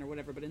coming in or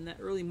whatever. But in that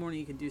early morning,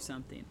 you can do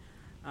something.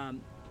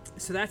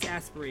 So that's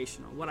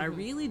aspirational. What I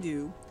really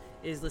do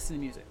is listen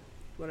to music.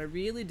 What I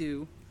really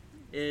do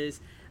is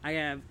I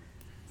have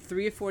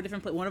 3 or 4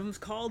 different one of them's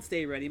called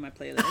Stay Ready, my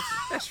playlist.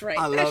 That's right.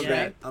 I love Yeah.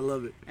 that. I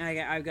love it. And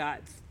I've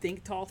got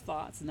Think Tall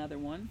Thoughts, another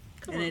one.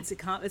 Come and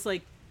on. it's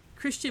like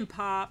Christian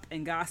pop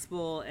and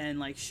gospel and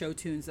like show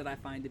tunes that I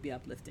find to be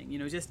uplifting. You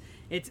know, just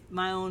it's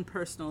my own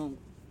personal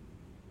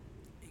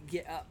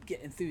get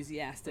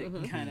enthusiastic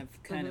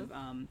kind of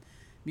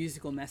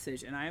musical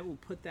message. And I will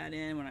put that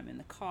in when I'm in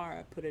the car.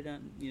 I put it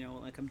on,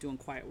 like I'm doing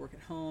quiet work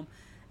at home.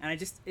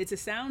 And it's a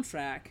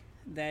soundtrack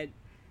that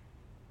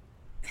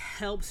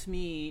helps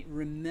me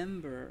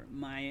remember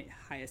my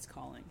highest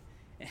calling.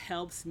 It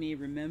helps me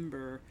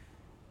remember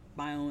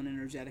my own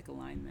energetic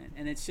alignment.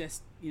 And it's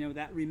just,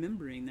 that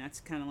remembering,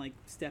 that's kind of like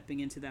stepping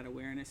into that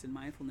awareness and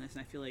mindfulness.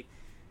 And I feel like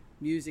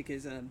music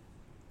is a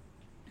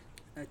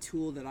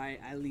tool that I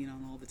lean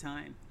on all the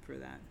time for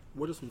that.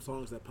 What are some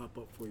songs that pop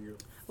up for you?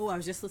 Oh, I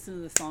was just listening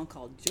to the song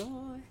called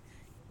Joy.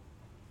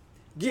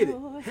 Get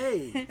Joy. it.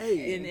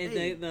 Hey. And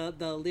hey.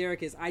 the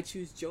lyric is, I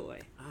choose joy.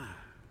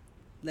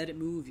 Let it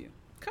move you.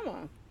 Come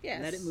on. Yes.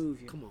 Let it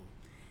move you. Come on.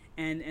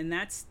 And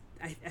that's,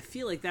 I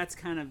feel like that's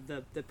kind of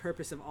the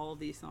purpose of all of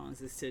these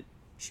songs, is to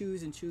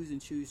choose and choose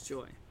and choose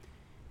joy.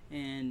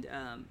 And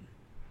I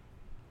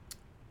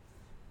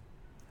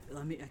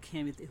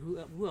can't even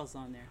who else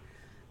on there?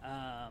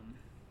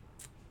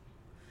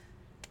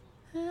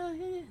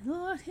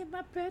 Lord, hit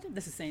my bread.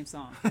 That's the same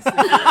song.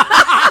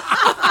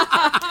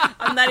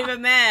 I I'm not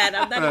even mad.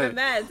 I'm not Right. even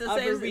mad. It's the I'll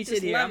same. reach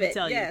Just in here. love I'ma it.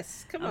 tell you.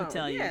 Yes, come I'ma on.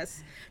 tell you.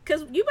 Yes,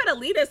 because you better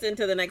lead us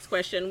into the next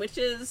question, which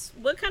is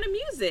what kind of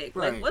music?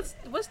 Right. Like,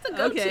 what's the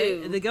go-to?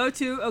 Okay, the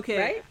go-to.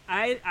 Okay,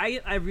 Right?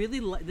 I really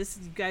like this.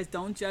 You guys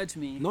don't judge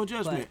me. No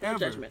judgment, but ever.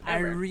 No judgment. I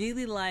Ever.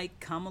 really like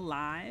 "Come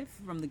Alive"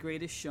 from The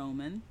Greatest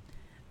Showman.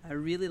 I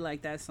really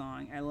like that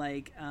song. I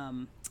like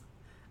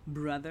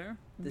 "Brother."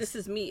 This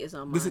is me is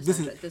on my This is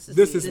soundtrack.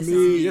 this is me.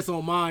 me. That's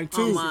on mine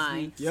too. On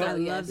mine. Yep. I So,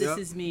 love yes. "This Yep.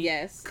 Is Me."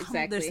 Yes, There's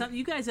exactly. something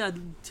you guys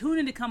tune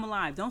into "Come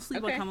Alive." Don't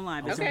sleep Okay. on "Come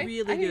Alive." It's Okay.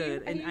 really I hear you.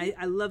 good, I and hear you.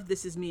 I love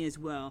 "This Is Me" as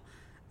well.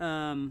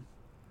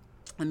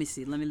 Let me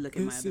see. Let me look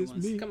at my This other is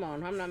ones. me. Come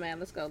on, I'm not mad.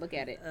 Let's go look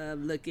at it.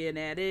 I'm looking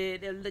at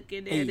it. I'm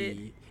looking at it.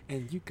 Hey,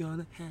 and you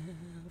gonna have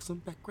some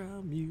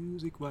background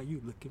music while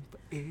you looking for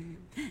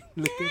it.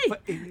 Looking for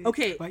it.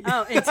 Okay. while you-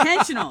 Oh,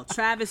 intentional.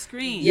 Travis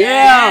Green.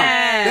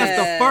 Yeah,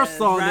 that's the first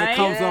song that Right?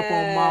 comes up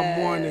on my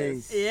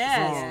morning Yes.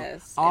 song.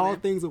 Yes. All Amen.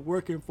 things are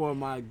working for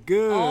my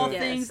good. All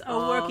Yes, things are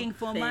all working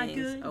for my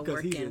things good. are 'Cause he's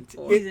working int-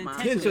 for he's my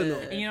intentional.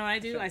 good. And you know what I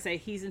do? I say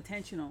he's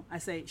intentional. I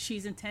say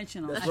she's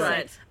intentional. That's I say,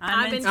 right. I'm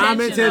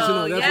I'm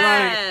intentional. That's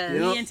Yes. right.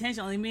 Be Yep.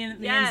 intentional. Me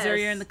and Yes.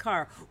 Zuri are in the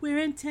car. We're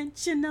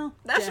intentional.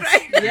 That's Yes.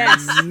 right.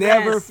 Yes.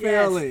 Never yes,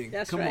 failing. Yes.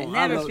 That's Come right. on. I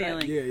Never love-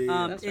 failing. Yeah,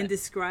 yeah. That's right.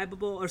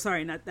 Indescribable. Or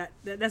sorry, not that.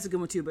 That's a good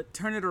one too. But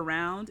Turn It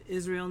Around.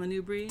 Israel and the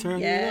New Breed. Turn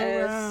Yes.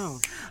 it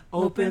around.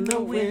 Open the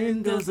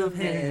windows of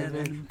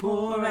heaven.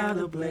 Pour out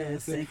a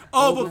blessing.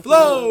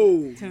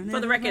 Overflow. Turn For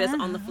it the record, it's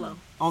around. on the flow.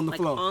 On the Like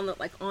floor. on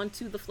the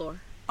onto the floor.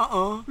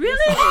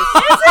 Really?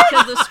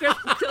 Because the script.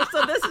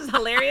 So this is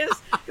hilarious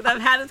because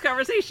I've had this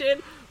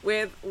conversation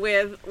with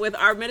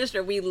our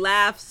minister. We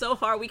laugh so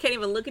hard we can't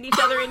even look at each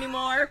other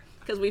anymore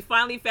because we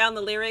finally found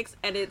the lyrics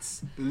and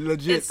it's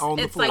Legit on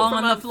the floor. like On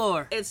from the a-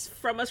 floor. It's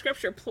from a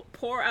scripture.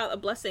 Pour out a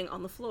blessing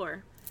on the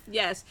floor.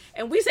 Yes,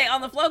 and we say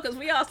on the floor because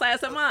we all say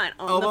some on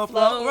the Overflow,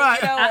 flow.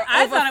 right. You know, or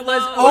I thought it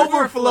was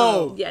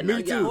Overflow. Yeah, Me no,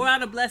 yeah. too. Pour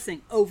out a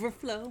blessing.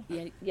 Overflow.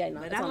 Yeah,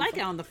 no. But it's I on like the it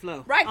floor. on the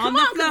flow. Right, come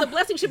on, because the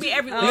blessing should be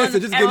everywhere. Listen,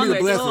 just give me the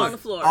Everywhere, just blessings. on the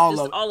floor. All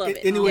just of all of it.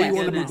 Any way Oh, you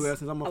want to be goodness.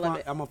 blessings, I'm I love gonna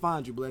it. I'm gonna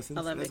find you blessings.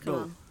 I love Let's it. Come go.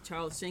 on.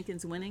 Charles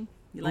Jenkins Winning.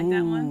 You like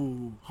that one?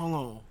 Ooh,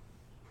 hold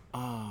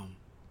on.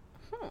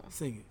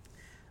 Sing it.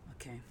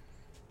 Okay.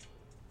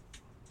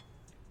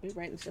 We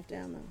writing stuff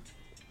down though.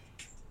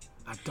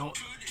 I don't.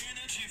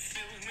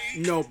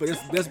 No, but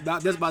that's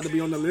about to be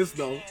on the list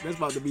though. That's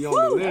about to be on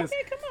the list.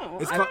 Okay, come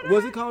on. It's called,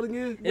 what's it called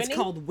again? It's Winning?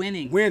 called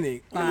Winning.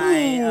 Winning. By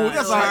Ooh,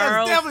 that's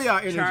definitely our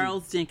energy.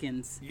 Charles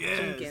Jenkins. Yes.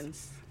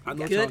 Jenkins. I know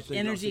Charles Good Jenkins, I'll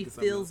energy think of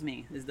something fills else.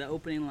 me is the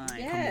opening line.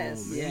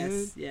 Yes. man.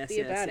 Yes, yes, See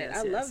yes, about yes, it.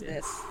 I yes, love yes.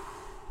 this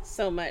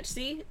so much.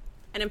 See,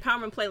 an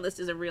empowerment playlist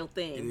is a real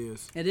thing. It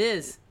is. It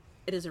is.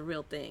 It is a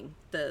real thing.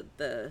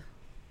 The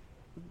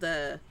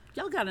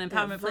Y'all got an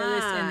empowerment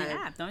playlist in the vibe.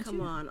 app, don't Come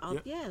you? on.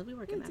 Yep. Yeah, we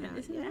working that out.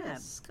 It's in the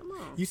Yes. Come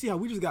on. You see how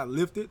we just got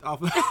lifted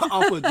off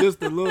of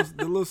just the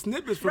little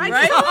snippets from Right?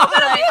 the Just a little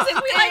bit of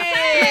music. We like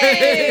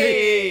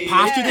Hey,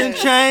 posture didn't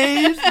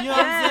change. You know what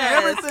I'm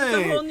Yes, saying? it's a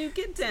Everything. whole new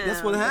get down.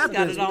 That's what happens.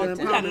 got it all- with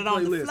we got it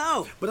on the playlist.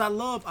 flow. But I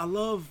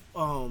love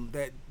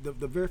that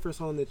the very first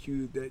song that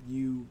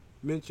you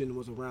mentioned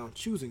was around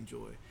choosing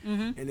joy,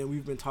 and then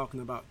we've been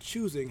talking about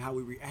choosing how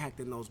we react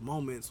in those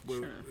moments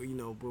where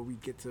where we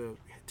get to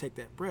take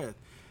that breath.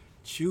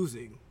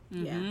 Choosing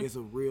Yeah. is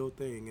a real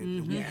thing,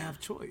 and we have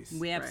choice.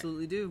 We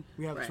absolutely do.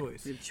 We have Right.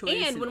 choice. We have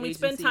choice And when we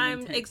spend agency time,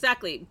 intent.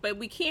 exactly, but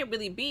we can't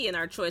really be in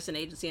our choice and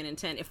agency and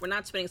intent if we're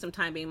not spending some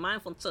time being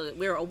mindful so that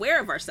we're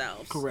aware of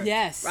ourselves. Correct.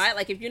 Yes. Right?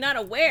 Like if you're not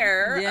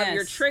aware of your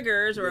Yes.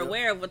 triggers or Yeah.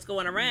 aware of what's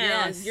going around,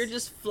 Yes. you're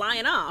just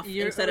flying off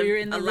You're instead of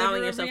in the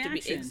allowing river of yourself to be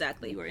reaction.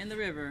 exactly. You are in the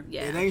river.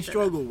 Yeah. It ain't fair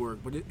struggle work,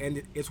 but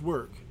it's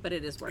work. But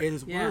it is work. It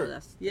is Yeah. work.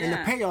 That's- Yeah. And the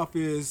payoff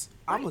is,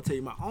 I'm gonna tell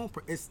you my own.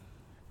 It's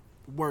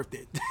worth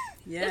it.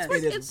 Yes. It's,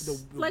 It is it's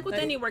the- like with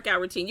any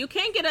workout routine. You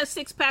can't get a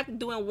 6-pack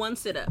doing one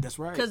sit-up. That's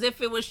right. Because if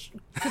you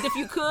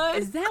could,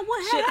 Is that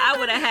what shit, happened? I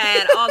would have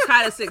had all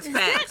kind of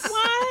 6-packs.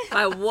 why?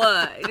 By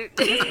what?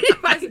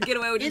 If I could get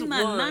away with just In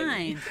my one.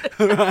 mind.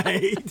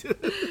 Right.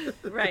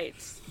 Right.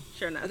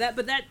 Sure enough.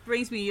 But that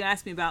brings me. You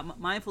asked me about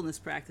mindfulness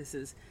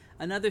practices.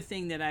 Another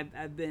thing that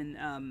I've been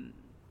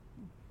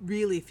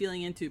really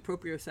feeling into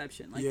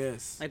proprioception. Like,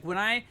 Yes. Like when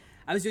I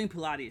was doing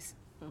Pilates.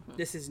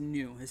 This is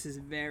new. This is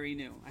very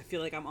new. I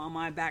feel like I'm on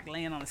my back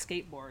laying on a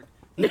skateboard.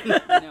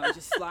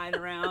 Just sliding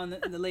around.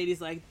 And the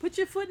lady's like, "Put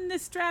your foot in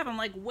this strap." I'm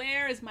like,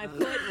 "Where is my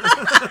foot?"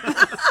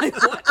 Like,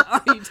 what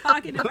are you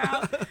talking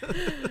about?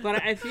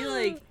 But I feel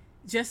like,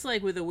 just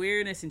like with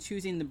awareness and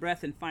choosing the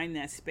breath and finding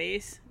that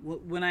space,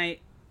 when I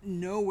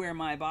know where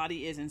my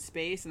body is in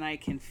space and I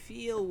can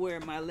feel where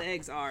my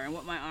legs are and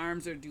what my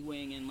arms are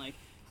doing and like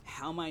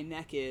how my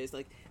neck is,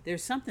 like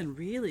there's something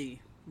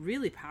really,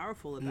 really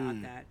powerful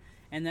about that.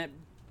 And that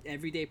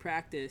everyday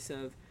practice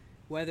of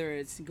whether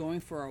it's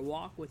going for a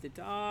walk with the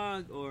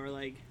dog or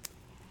like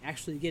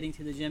actually getting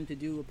to the gym to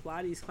do a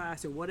Pilates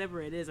class or whatever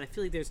it is, I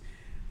feel like there's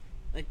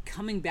like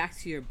coming back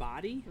to your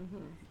body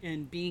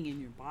and being in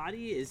your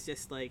body is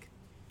just like,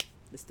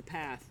 it's the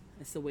path.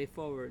 It's the way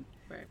forward.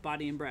 Right.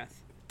 Body and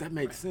breath. That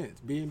makes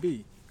sense.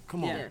 B&B.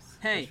 Come on. Yes.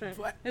 Hey, that's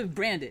right. it was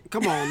branded.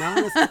 Come on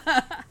now.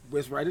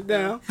 Let's write it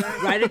down.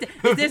 Right?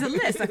 There's a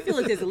list. I feel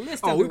like there's a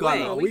list. Oh, we got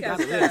underway. it. We got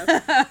it.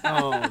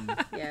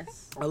 stuff.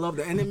 Yes. I love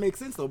that, and it makes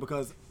sense though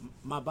because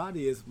my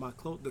body is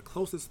the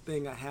closest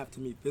thing I have to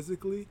me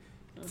physically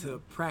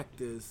to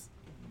practice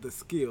the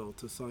skill,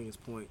 to Sonia's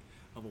point,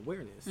 of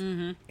awareness.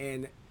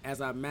 And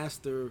as I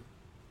master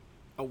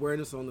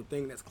awareness on the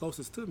thing that's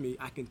closest to me,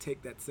 I can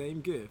take that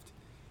same gift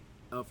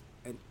of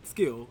and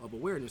skill of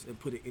awareness and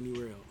put it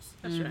anywhere else.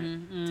 That's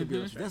right. To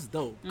be that's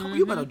dope. Come on,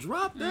 you better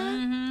drop that.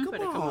 Come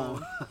Better come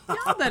on.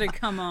 Y'all better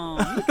come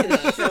on.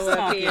 Just show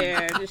up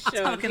here. Just show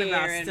up Talking here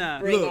about and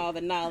stuff. bring Look. all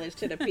the knowledge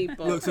to the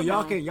people. Look, so Come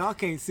on. y'all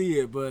can't see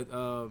it, but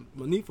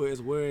Monifa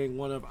is wearing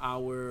one of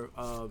our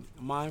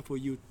Mindful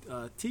Youth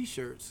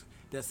T-shirts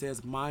that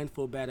says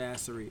Mindful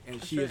Badassery,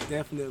 and she is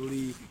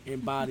definitely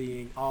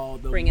embodying all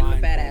the Bringing the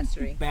mindful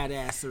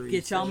badassery.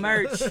 Get y'all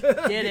merch. Get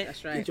it.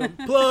 That's right. Get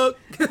your plug.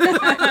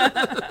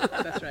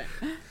 That's right.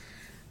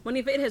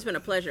 Monifa, it has been a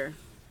pleasure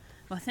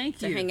Well, thank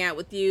to you. hang out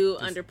with you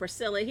under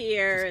Priscilla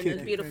here and this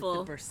kidding.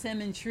 beautiful,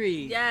 Persimmon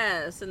tree.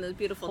 yes, and this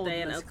beautiful Holding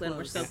day in us Oakland.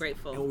 We're close. so And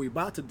grateful. what we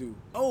about to do?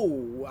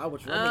 Oh, I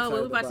was. Oh, well,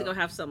 we're about to go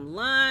have some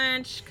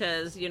lunch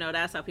because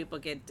that's how people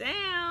get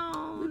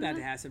down. We're about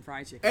to have some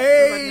fried chicken.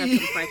 We're about to have Hey.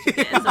 some fried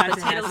chicken and some About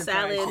to have potato some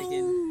fried salad.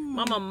 chicken.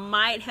 Mama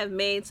might have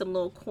made some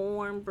little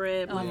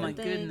cornbread Oh, my things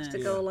goodness. to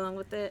go along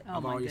with it. Oh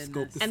I've my already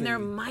goodness. scoped the And there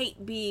scene.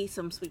 might be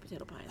some sweet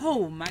potato pie.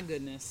 Oh my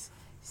goodness.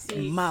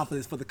 And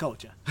mindfulness for the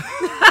culture.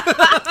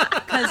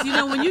 Because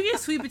when you get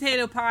sweet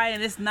potato pie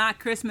and it's not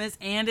Christmas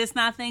and it's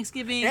not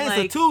Thanksgiving, And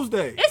like it's a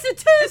Tuesday. it's a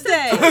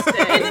Tuesday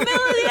in the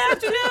middle of the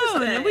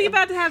afternoon, and we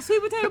about to have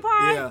sweet potato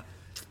pie. Yeah.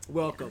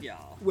 Welcome.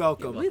 Y'all.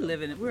 Welcome. We're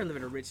living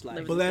a rich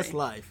life. Blessed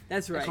life.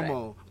 That's right. Come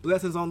on.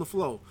 Blessings on the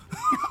flow.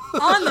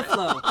 On the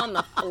flow. On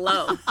the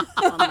flow.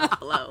 On the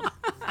flow.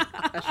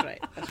 That's right.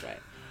 That's right.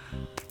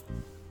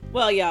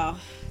 Well, y'all,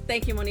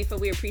 thank you, Monifa.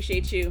 We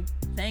appreciate you.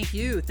 Thank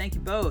you. Thank you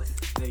both.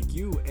 Thank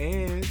you.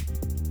 And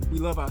we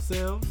love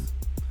ourselves.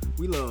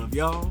 We love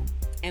y'all.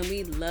 And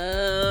we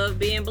love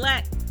being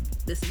black.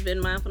 This has been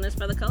Mindfulness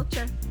for the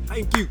Culture.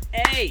 Thank you.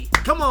 Hey,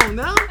 Come on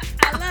now.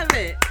 I love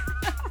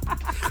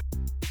it.